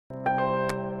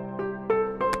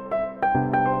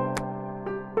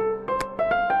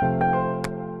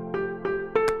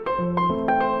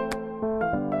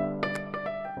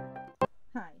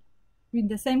Hi, with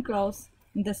the same clothes,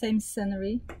 in the same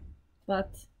scenery,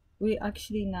 but we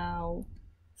actually now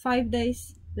 5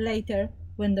 days later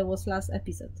when there was last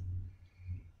episode.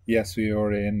 Yes, we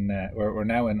are in. We're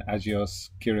now in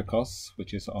SHORCUTS,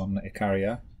 which is on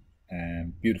Ikaria.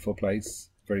 Beautiful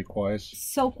place, very quiet.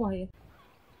 So quiet.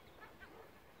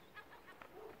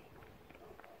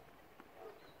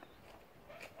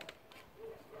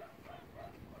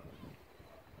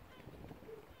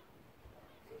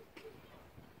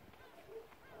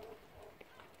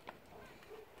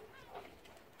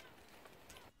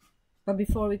 But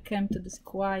before we came to this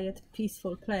quiet,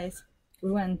 peaceful place,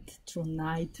 we went through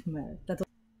nightmare.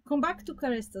 Come back to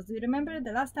Charistos. Do you remember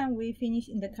the last time we finished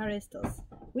in the Charistos?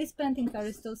 We spent in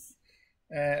Charistos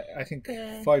I think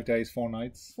 5 days, 4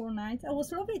 nights. 4 nights. It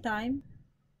was a lovely time.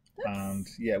 And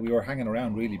yeah, we were hanging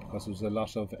around really because there was a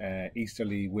lot of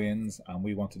easterly winds, and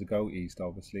we wanted to go east,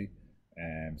 obviously.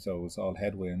 So it was all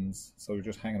headwinds. So we were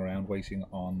just hanging around, waiting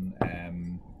on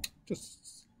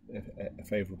just a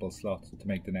favourable slot to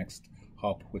make the next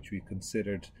hop, which we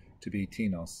considered to be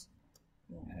Tinos,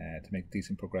 to make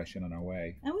decent progression on our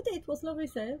way. And we did. It was lovely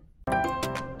sail.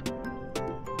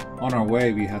 On our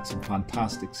way, we had some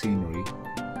fantastic scenery,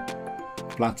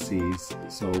 flat seas,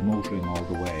 so motoring all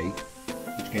the way,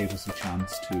 which gave us a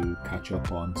chance to catch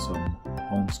up on some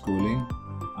homeschooling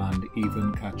and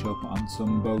even catch up on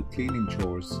some boat cleaning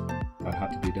chores that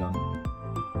had to be done.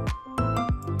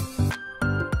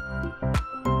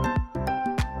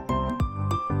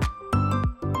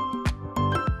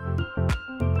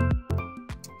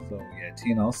 So yeah,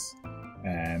 Tinos,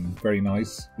 very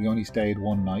nice. We only stayed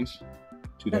one night,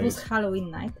 2 days. That was Halloween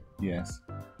night. Yes.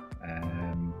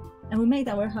 And we made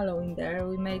our Halloween there.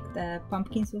 We made the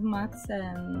pumpkins with Max,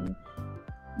 and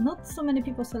not so many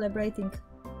people celebrating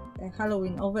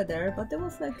Halloween over there, but there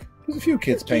was like... There's a few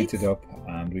kids painted up,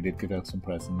 and we did give out some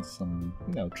presents, some,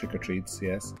 trick-or-treats,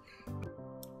 yes.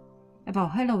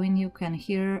 About Halloween you can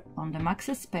hear on the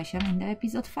Max's special in the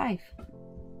episode 5.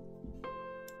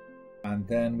 And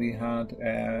then we had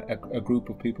a group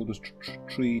of people, just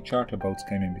 3 charter boats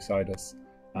came in beside us.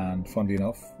 And funnily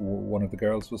enough, one of the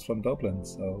girls was from Dublin,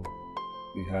 so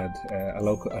we had a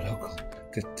local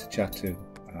to chat to,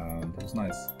 and it was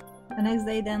nice. The next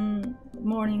day, then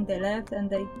morning, they left and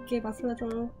they gave us a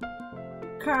little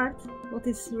card, what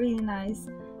is really nice.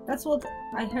 That's what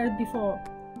I heard before,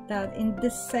 that in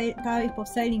this type of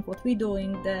sailing, what we're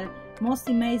doing, the most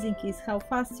amazing is how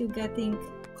fast you're getting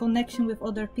connection with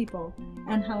other people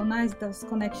and how nice those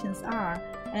connections are.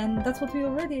 And that's what we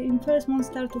already in first month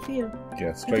start to feel.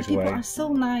 Yeah, straight away. People are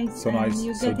so nice. So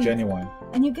nice, so genuine.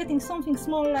 And you're getting something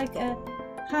small like a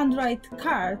handwrite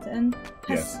card and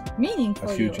has meaning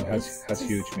for you. It has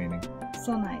huge meaning.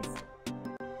 So nice.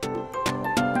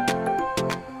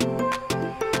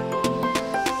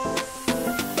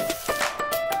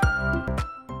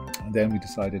 And then we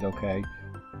decided, okay,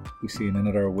 we see in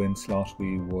another wind slot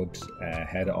we would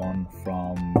head on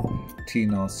from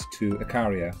Tinos to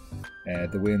Ikaria.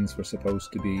 The winds were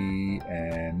supposed to be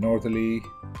northerly,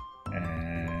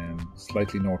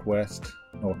 slightly northwest,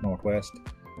 north-northwest,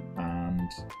 and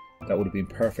that would have been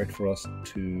perfect for us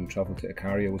to travel to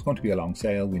Ikaria. It was going to be a long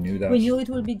sail, we knew that. We knew it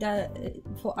would be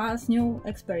for us new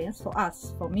experience, for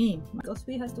us, for me, because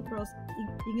we had to cross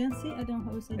agency, I don't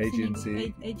know how to say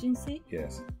it. Agency.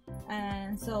 Yes.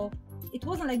 And so it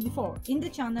wasn't like before. In the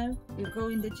channel, you go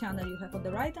in the channel, you have on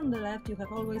the right and the left, you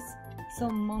have always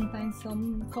some mountains,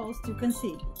 some coast you can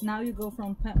see. Now you go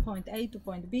from point A to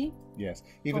point B. Yes.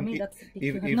 For me, that's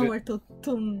you have nowhere to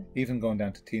turn. Even going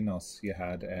down to Tinos, you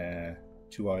had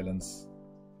 2 islands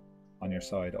on your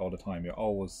side all the time. You're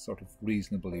always sort of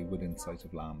reasonably within sight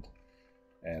of land.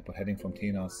 But heading from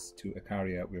Tinos to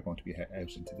Ikaria, we're going to be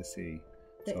out into the sea.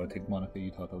 So I think, Monica,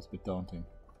 you thought that was a bit daunting.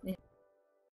 Yeah.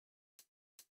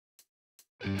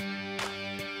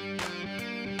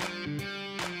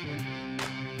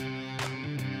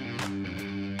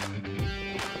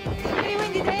 Very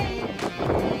windy day.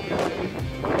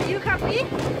 Are you happy?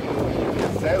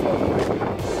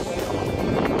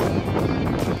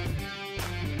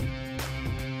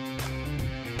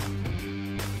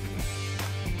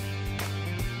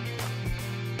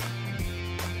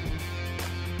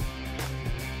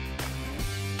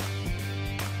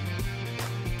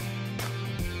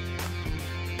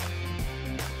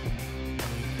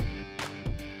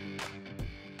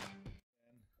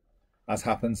 As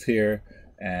happens here,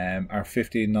 our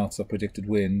 15 knots of predicted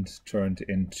wind turned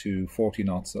into 40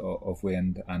 knots of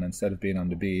wind, and instead of being on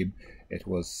the beam, it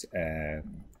was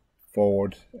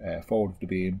forward of the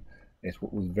beam. It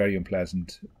was very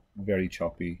unpleasant, very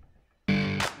choppy.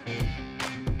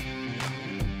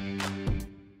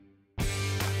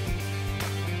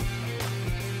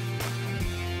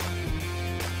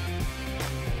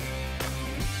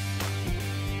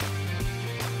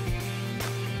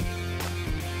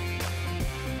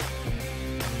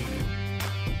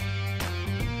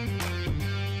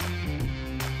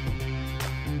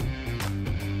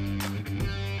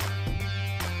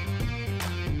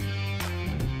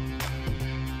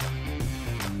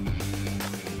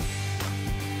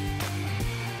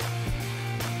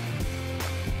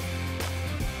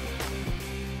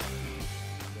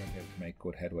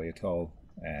 Good headway at all.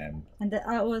 And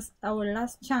that was our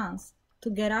last chance to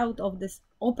get out of this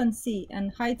open sea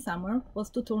and hide somewhere,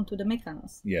 was to turn to the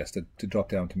Mykonos. Yes, to drop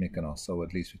down to Mykonos. So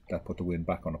at least that put the wind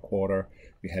back on a quarter.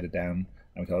 We headed down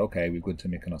and we thought, okay, we've gone to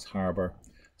Mykonos harbour.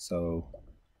 So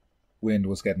wind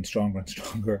was getting stronger and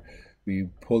stronger. We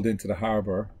pulled into the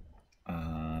harbour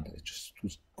and it just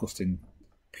was gusting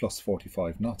plus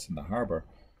 45 knots in the harbour.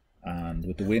 And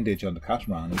with the windage on the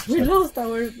catamaran, we lost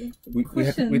our we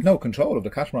had no control of the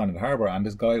catamaran in the harbour, and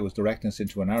this guy was directing us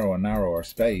into a narrower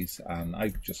space, and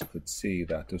I just could see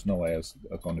that there's no way I was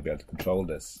going to be able to control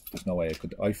this. There's no way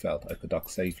I felt I could dock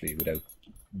safely without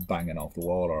banging off the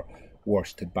wall, or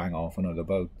worse, to bang off another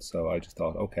boat. So I just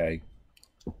thought, okay,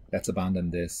 let's abandon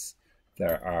this.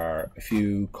 There are a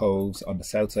few coves on the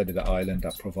south side of the island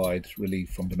that provide relief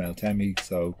from the Meltemi,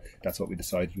 so that's what we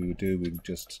decided we would do. We would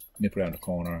just nip around the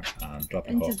corner and drop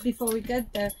the hook. And just before we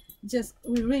get there,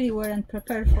 we really weren't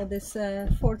prepared for this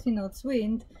 40 knots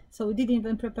wind, so we didn't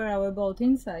even prepare our boat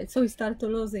inside. So we started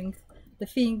losing the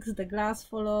things, the glass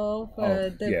fall off,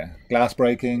 glass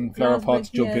breaking, flower pots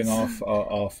jumping off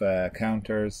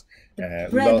counters,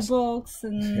 bread box,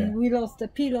 and we lost the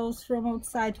pillows from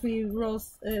outside. We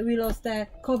lost the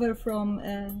cover from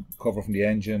the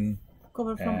engine.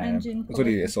 Engine. It's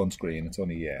only a sunscreen. It's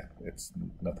only it's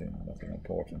nothing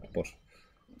important, but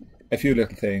a few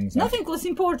little things. Nothing was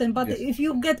important, but if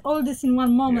you get all this in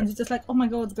one moment, it's just like, oh my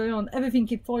god, what's going on? Everything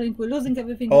keeps falling, we're losing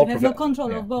everything, we have no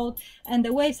control of boat, and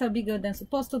the waves are bigger than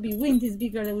supposed to be, wind is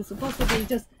bigger than we're supposed to be,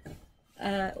 just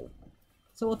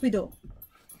so what we do?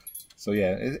 So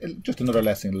just another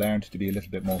lesson learned, to be a little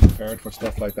bit more prepared for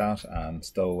stuff like that, and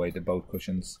stow away the boat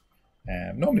cushions.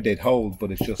 Normally they'd hold,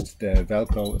 but it's just the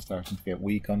Velcro is starting to get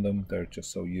weak on them. They're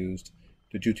just so used.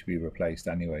 They're due to be replaced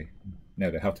anyway. Now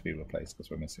they have to be replaced because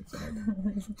we're missing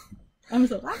some. I'm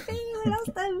so happy we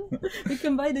lost them. We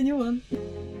can buy the new one.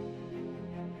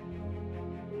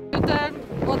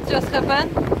 What just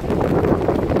happened? We're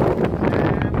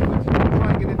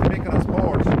trying to get into Mykonos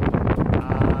port, and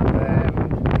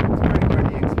it's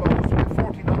very exposed. We have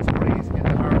 40 knots of breeze in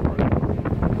the harbour.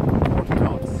 40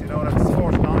 knots, that's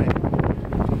force 9,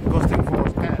 gusting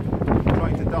force 10,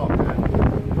 trying to dock.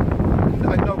 And I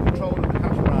had no control of the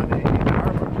catamaran in the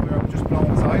harbour. We were just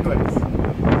blown sideways.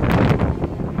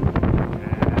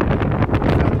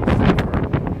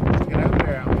 To get out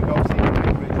there, and we go see an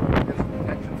anchorage where we get some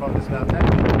protection from this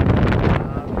Meltemi.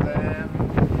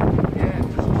 And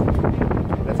just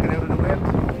let's get out of the wind.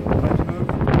 Try to move.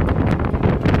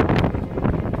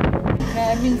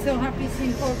 I've been so happy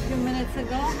seeing for a few minutes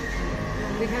ago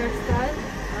the hairstyle.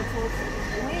 That was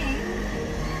wind.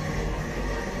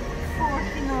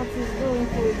 40 knots is doing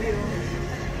with you.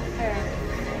 Hair.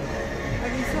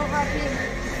 I've been so happy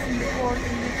seeing the port in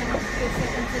Mykonos a few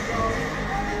seconds ago.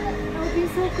 I would be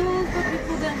so close, but we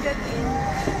couldn't get in.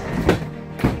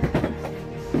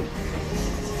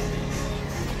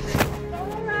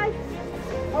 Alright.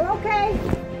 All okay.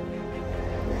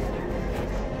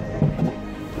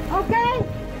 Okay.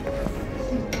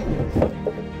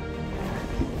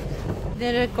 The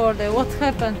recorder, what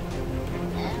happened?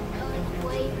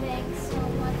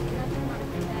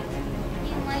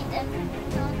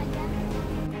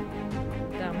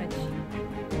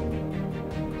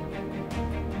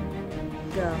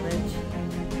 Damage.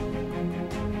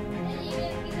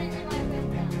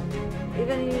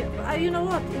 Even you know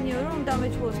what? In your room,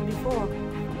 damage was before.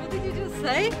 What did you just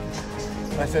say?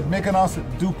 I said Mykonos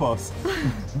Dupos.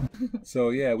 So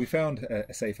we found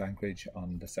a safe anchorage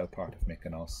on the south part of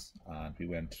Mykonos, and we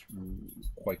went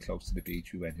quite close to the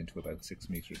beach. We went into about 6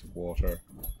 meters of water,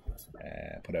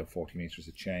 put out 40 meters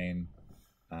of chain,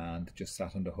 and just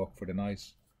sat on the hook for the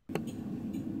night.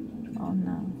 Oh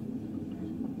no.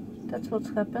 That's what's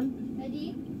happened.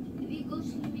 Eddie, if you go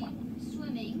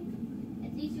swimming,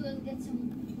 at least you will get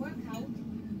some workout.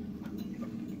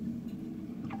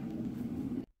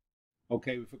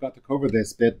 Okay, we forgot to cover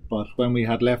this bit, but when we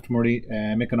had left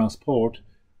Mykonos port,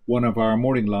 one of our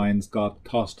mooring lines got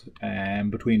tossed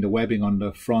between the webbing on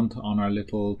the front on our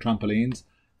little trampolines,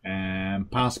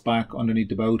 passed back underneath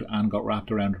the boat and got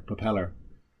wrapped around the propeller.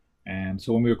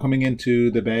 So when we were coming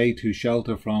into the bay to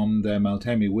shelter from the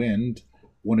Meltemi wind,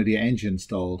 one of the engines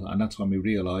stalled, and that's when we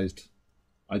realised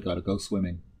I gotta go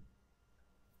swimming.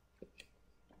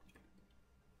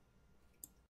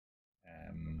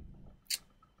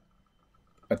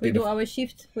 We do our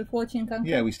shift with watching anchor?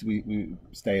 Yeah, we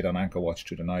stayed on anchor watch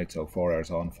through the night, so 4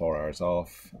 hours on, 4 hours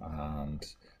off, and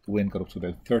the wind got up to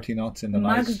about 30 knots in the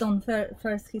night. Max done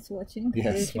first his watching.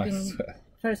 Yes, he been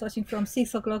first watching from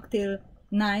 6 o'clock till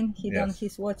 9. He done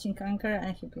his watching anchor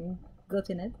and he been got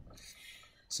in it.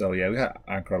 So yeah, we had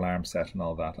anchor alarm set and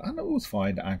all that, and it was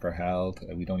fine. The anchor held.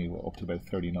 We'd only up to about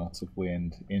 30 knots of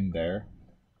wind in there,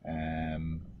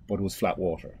 but it was flat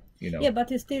water. You know. Yeah, but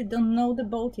you still don't know the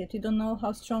boat yet. You don't know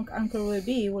how strong anchor will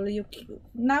be. Well,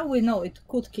 now we know it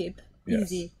could keep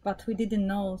easy, but we didn't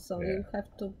know, so you have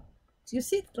to. You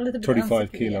see it a little bit.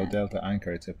 35 kilo delta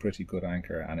anchor. It's a pretty good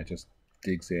anchor, and it just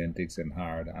digs in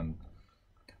hard. And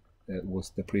it was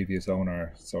the previous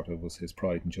owner was his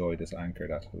pride and joy. This anchor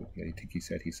that I think he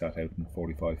said he sat out in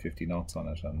 45, 50 knots on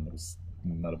it, and it was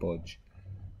not a budge.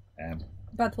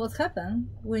 But what happened?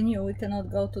 We knew we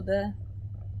cannot go to the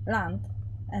land.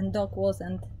 And Doc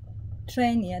wasn't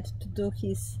trained yet to do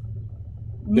his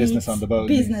business on the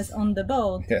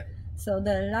boat. Yeah. So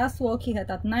the last walk he had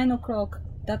at 9 o'clock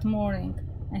that morning,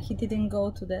 and he didn't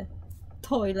go to the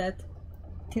toilet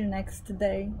till next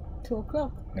day, 2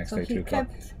 o'clock. So he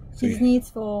kept his needs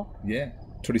for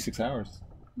 36 hours.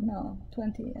 No,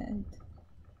 28.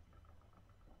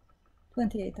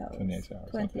 28 hours.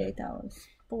 28 hours.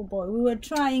 Poor boy. We were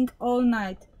trying all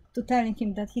night to telling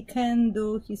him that he can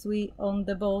do his wee on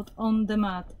the boat, on the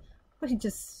mat. But he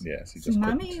just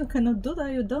Mommy, couldn't. You cannot do that,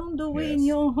 you don't do wee in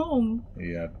your home.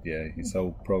 Yeah, he's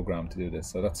so programmed to do this.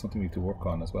 So that's something we have to work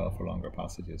on as well for longer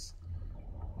passages.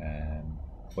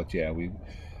 But yeah, we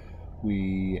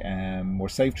were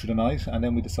safe through the night, and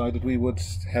then we decided we would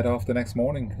head off the next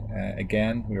morning.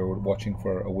 Again, we were watching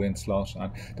for a wind slot,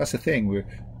 and that's the thing,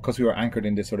 because we were anchored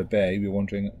in this sort of bay, we were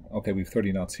wondering, okay, we've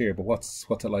 30 knots here, but what's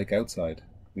it like outside?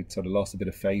 We'd sort of lost a bit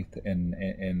of faith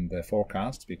in the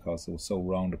forecast because it was so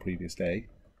wrong the previous day.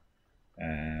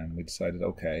 And we decided,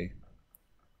 okay,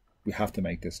 we have to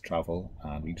make this travel,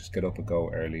 and we just get up and go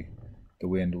early. The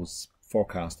wind was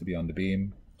forecast to be on the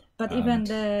beam. But even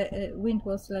the wind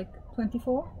was like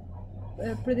 24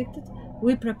 predicted.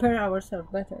 We prepare ourselves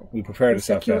better. We prepared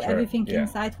ourselves better. Everything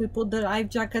inside. We put the life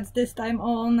jackets this time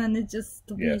on, and it just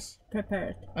to be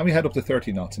prepared. And we had up to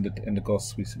 30 knots in the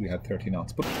gusts. We had 30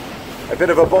 knots. But a bit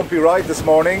of a bumpy ride this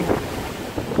morning.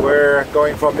 We're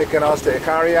going from Mykonos to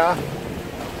Ikaria,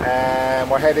 and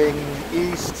we're heading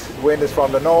east. The wind is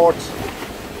from the north.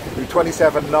 We're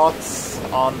 27 knots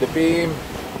on the beam.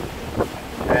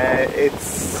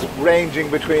 It's ranging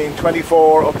between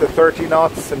 24 up to 30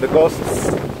 knots in the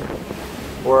gusts.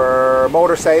 We're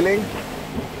motor sailing,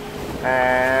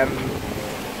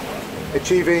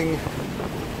 achieving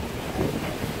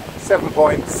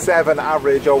 7.7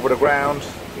 average over the ground.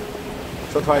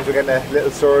 Sometimes we're getting a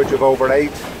little surge of over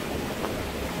 8,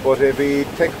 but if we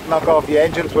knock off the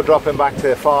engines, we're dropping back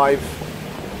to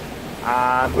 5.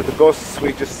 And with the gusts,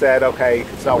 we just said, okay,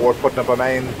 it's not worth putting up a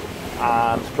main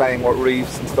and playing with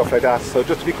reefs and stuff like that. So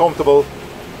just to be comfortable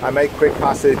and make quick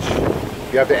passage,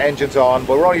 you have the engines on,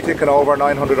 but we're only ticking over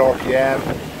 900 RPM,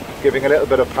 giving a little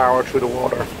bit of power through the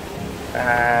water.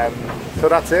 So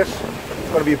that's it. It's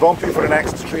going to be bumpy for the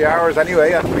next 3 hours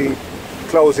anyway, and we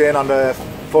close in on the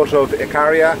foot of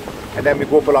Ikaria, and then we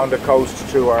go up along the coast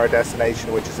to our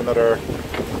destination, which is another.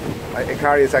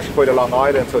 Ikaria is actually quite a long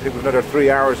island, so I think we've another 3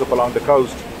 hours up along the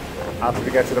coast until we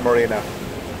get to the marina.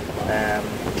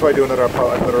 Try do another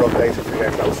update as we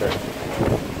get closer.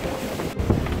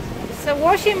 It's a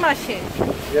washing machine.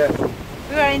 Yeah.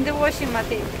 We are in the washing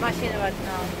machine right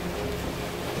now.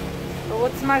 So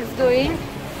what's Max doing?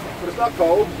 But it's not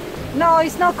cold. No,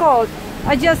 it's not cold.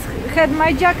 I just had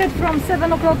my jacket from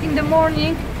 7 o'clock in the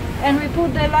morning, and we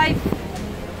put the life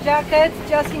jacket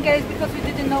just in case, because we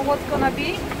didn't know what's gonna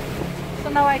be. So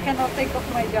now I cannot take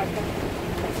off my jacket.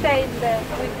 Stay in the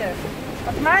winter.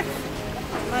 But Max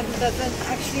doesn't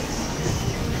actually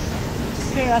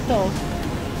care at all.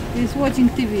 He's watching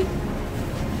TV.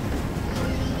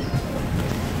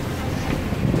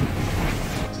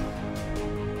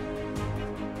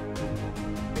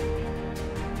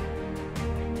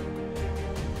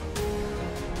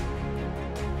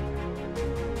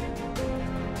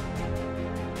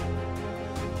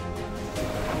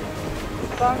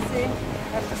 Bouncy. I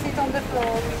have to sit on the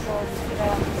floor because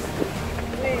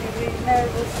really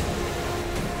nervous.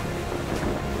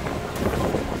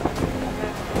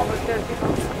 30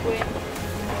 knots of wind.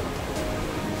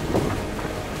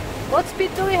 What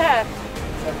speed do we have?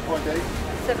 7.8.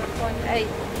 7.8.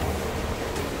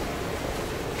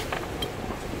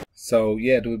 So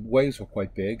yeah, the waves were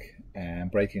quite big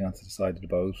and breaking onto the side of the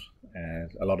boat.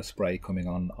 A lot of spray coming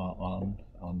on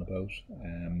the boat.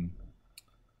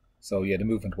 So yeah, the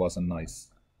movement wasn't nice.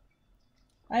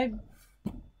 I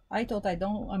thought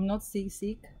I'm not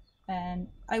seasick, and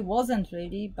I wasn't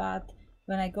really, but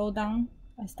when I go down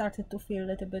I started to feel a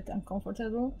little bit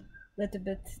uncomfortable, a little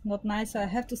bit not nice, so I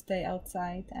have to stay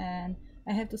outside, and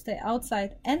I have to stay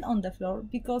outside and on the floor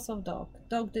because of dog.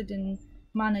 Dog didn't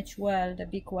manage well the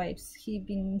big waves. He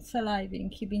been saliving,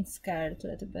 he been scared a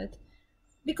little bit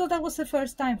because that was the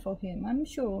first time for him. I'm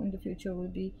sure in the future will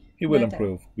be He will better.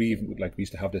 improve. We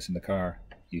used to have this in the car.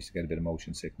 He used to get a bit of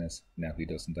motion sickness. Now he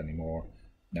doesn't anymore.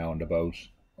 Now on the boat,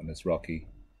 when it's rocky,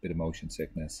 bit of motion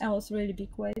sickness. That was really big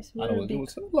waves. And Really it big.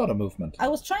 was a lot of movement. I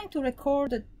was trying to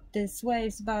record these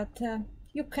waves, but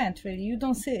you can't really. You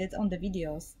don't see it on the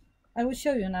videos. I will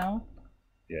show you now.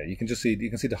 Yeah, you can see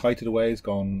the height of the waves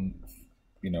going,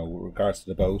 with regards to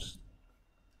the boat,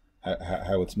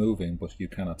 how it's moving, but you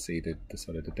cannot see the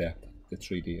sort of the depth, the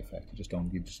 3D effect.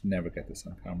 You just never get this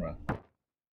on camera.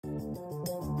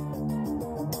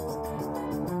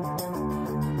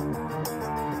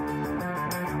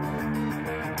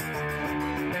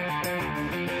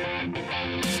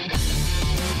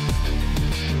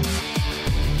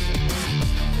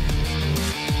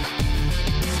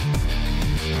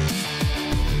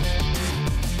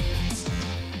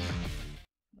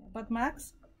 But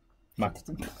Max?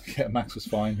 Yeah, Max was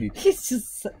fine. He's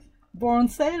just born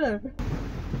sailor.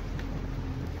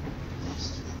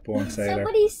 Born sailor.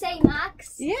 Somebody say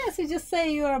Max. Yes, you just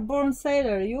say you are a born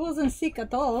sailor. You wasn't sick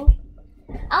at all.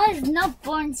 I was not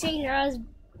born sailor.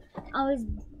 I was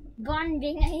born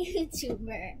being a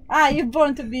YouTuber. Ah, you're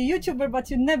born to be a YouTuber, but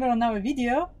you're never on our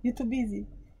video. You're too busy.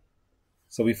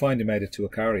 So we finally made it to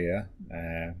Ikaria,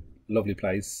 lovely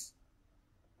place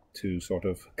to sort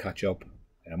of catch up.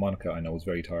 Monica, I know, was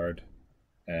very tired.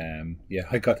 Yeah,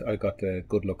 I got a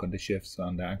good look on the shifts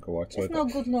on the anchor watch. So It's no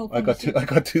good look. I got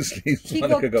two sleeps. He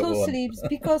Monica got two one. sleeps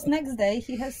because next day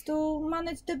he has to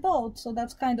manage the boat, so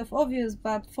that's kind of obvious.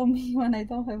 But for me, when I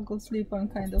don't have good sleep, I'm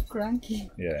kind of cranky.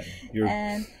 Yeah,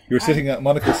 And you're sitting.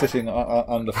 Monica's sitting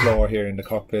on the floor here in the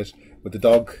cockpit with the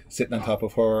dog sitting on top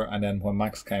of her. And then when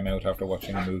Max came out after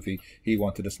watching a movie, he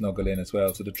wanted to snuggle in as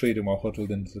well. So the three of them were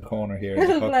huddled into the corner here in I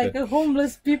the look cockpit. like a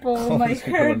homeless people with my Homeless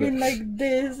people hair on the- been like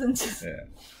this and just.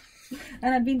 Yeah,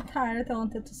 And I've been tired. I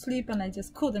wanted to sleep and I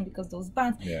just couldn't because those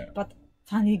bands. yeah. But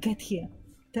finally get here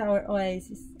to our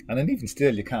oasis. And then even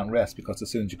still, you can't rest because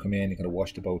as soon as you come in, you're going to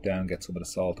wash the boat down, get some of the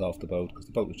salt off the boat because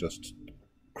the boat was just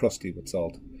crusty with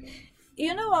salt.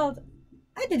 You know what?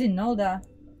 I didn't know that.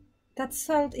 That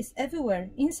salt is everywhere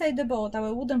inside the boat,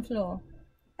 our wooden floor.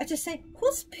 I just say,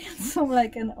 who spilled some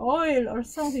like an oil or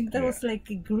something? That was like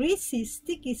greasy,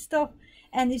 sticky stuff,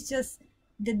 and it's just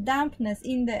the dampness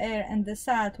in the air and the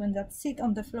salt when that sit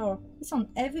on the floor. It's on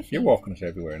everything. You're walking it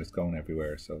everywhere and it's going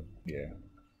everywhere. So yeah.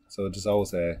 So just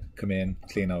always come in,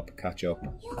 clean up, catch up,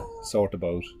 sort the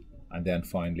boat, and then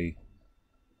finally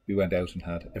we went out and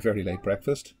had a very late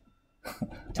breakfast.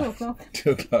 2 o'clock.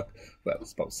 2 o'clock. Well,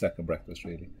 it's about second breakfast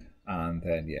really. And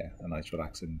then a nice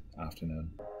relaxing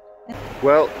afternoon.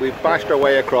 Well, we've bashed our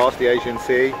way across the Aegean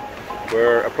Sea.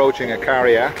 We're approaching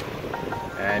Ikaria,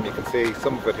 and you can see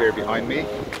some of it here behind me.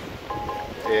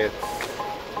 It's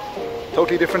a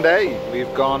totally different day.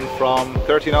 We've gone from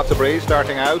 30 knots of breeze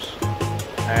starting out,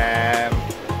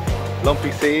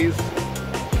 lumpy seas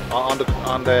on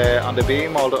the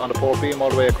beam, on the port beam all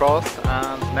the way across,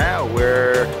 and now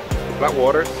we're flat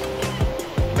waters,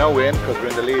 no wind because we're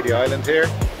in the lee of the island here,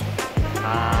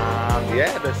 and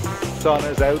yeah, the sun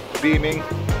is out beaming,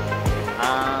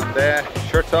 and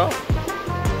shirts off.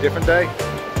 Different day.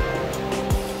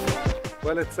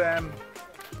 Well, it's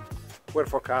weather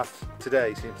forecast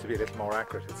today seems to be a little more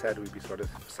accurate. It said we'd be sort of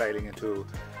sailing into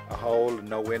a hole,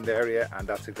 no wind area, and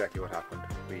that's exactly what happened.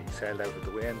 We sailed out with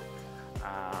the wind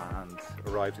and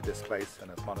arrived at this place,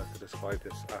 and as Monica described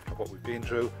this, after what we've been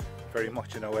through, very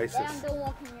much an oasis.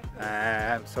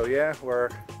 So yeah, we're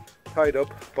tied up,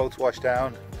 boats washed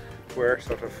down, we're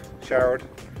sort of showered,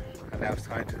 and now it's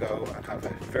time to go and have a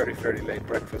very, very late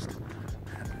breakfast.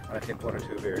 And I think 1 or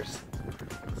 2 beers.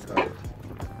 So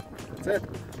that's it.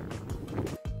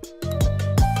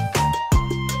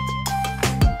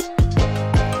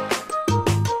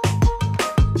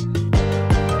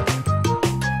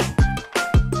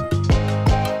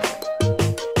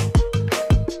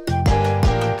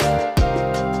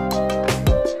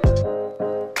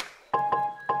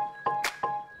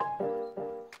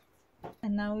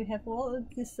 we have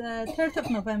this 3rd of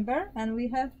November, and we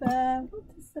have what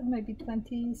is it, maybe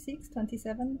 26,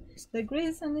 27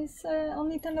 degrees, and it's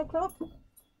only 10 o'clock.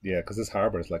 Yeah, because this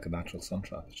harbour is like a natural sun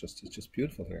trap. It's just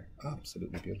beautiful here.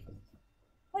 Absolutely beautiful.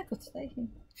 I could stay here,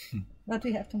 but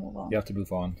we have to move on. You have to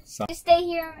move on. To stay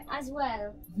here as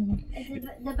well. It's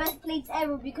the best place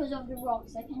ever because of the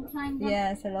rocks. I can climb them.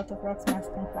 Yes, a lot of rocks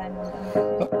must can climb on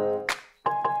them.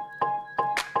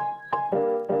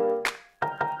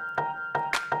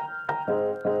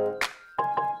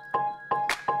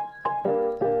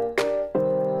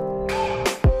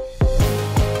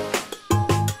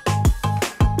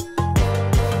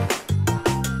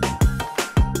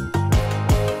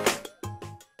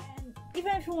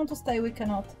 To stay, we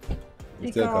cannot,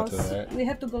 because we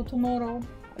have to go tomorrow,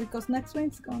 because next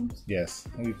wind comes. Yes,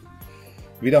 if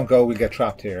we don't go, we'll get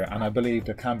trapped here, and I believe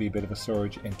there can be a bit of a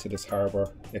surge into this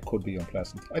harbour. It could be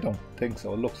unpleasant. I don't think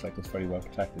so. It looks like it's very well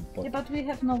protected. But, yeah, but we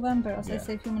have November, as I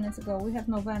said a few minutes ago. We have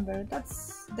November.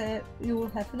 That's you will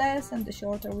have less and the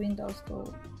shorter windows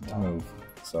to move.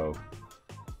 So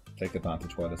take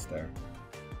advantage while it's there.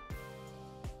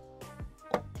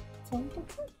 So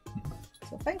that's it.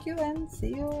 So thank you, and see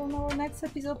you on our next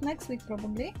episode next week,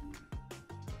 probably.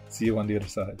 See you on the other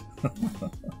side.